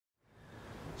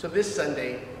So this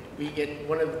Sunday, we get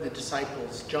one of the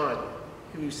disciples, John,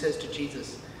 who says to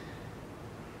Jesus,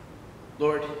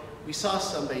 Lord, we saw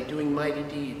somebody doing mighty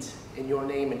deeds in your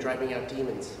name and driving out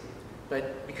demons.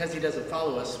 But because he doesn't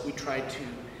follow us, we tried to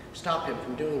stop him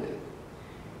from doing that.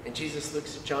 And Jesus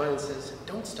looks at John and says,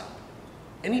 don't stop.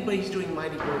 Anybody who's doing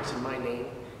mighty works in my name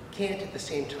can't at the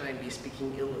same time be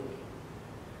speaking ill of me.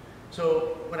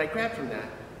 So what I grab from that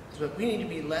is that we need to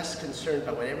be less concerned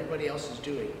about what everybody else is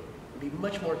doing and be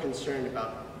much more concerned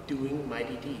about doing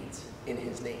mighty deeds in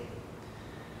his name.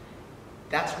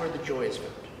 That's where the joy is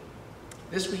found.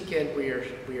 This weekend we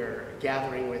are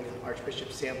gathering with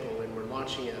Archbishop Sample, and we're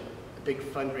launching a big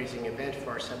fundraising event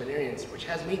for our seminarians, which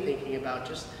has me thinking about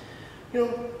just,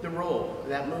 the role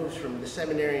that moves from the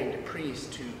seminarian to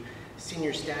priest to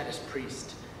senior status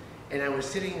priest. And I was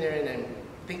sitting there and I'm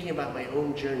thinking about my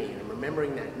own journey, and I'm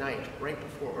remembering that night right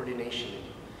before ordination,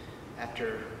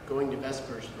 after going to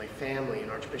Vespers with my family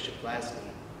and Archbishop Glasney.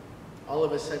 All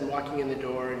of a sudden walking in the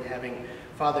door and having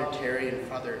Father Terry and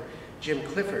Father Jim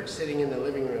Clifford sitting in the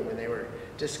living room, and they were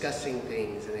discussing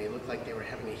things, and they looked like they were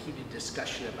having a heated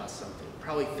discussion about something,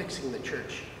 probably fixing the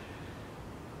church.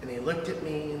 And they looked at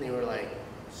me and they were like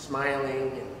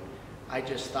smiling, and I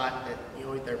just thought that,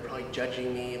 they're probably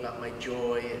judging me about my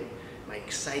joy and my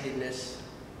excitedness.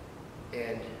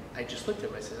 And I just looked at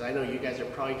them. I said, I know you guys are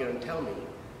probably going to tell me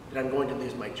that I'm going to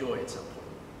lose my joy at some point.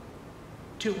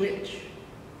 To which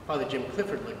Father Jim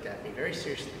Clifford looked at me very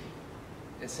seriously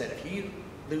and said, if you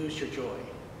lose your joy,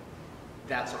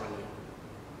 that's on you.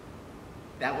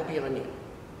 That will be on you.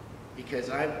 Because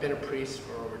I've been a priest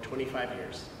for over 25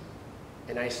 years,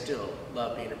 and I still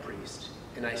love being a priest,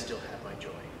 and I still have my joy.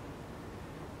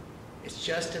 It's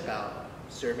just about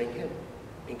serving him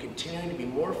and continuing to be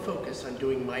more focused on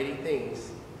doing mighty things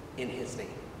in his name.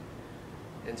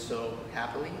 And so,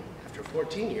 happily, after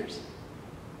 14 years,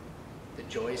 the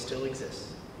joy still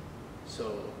exists.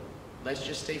 So let's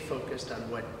just stay focused on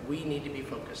what we need to be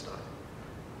focused on,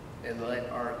 and let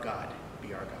our God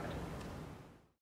be our God.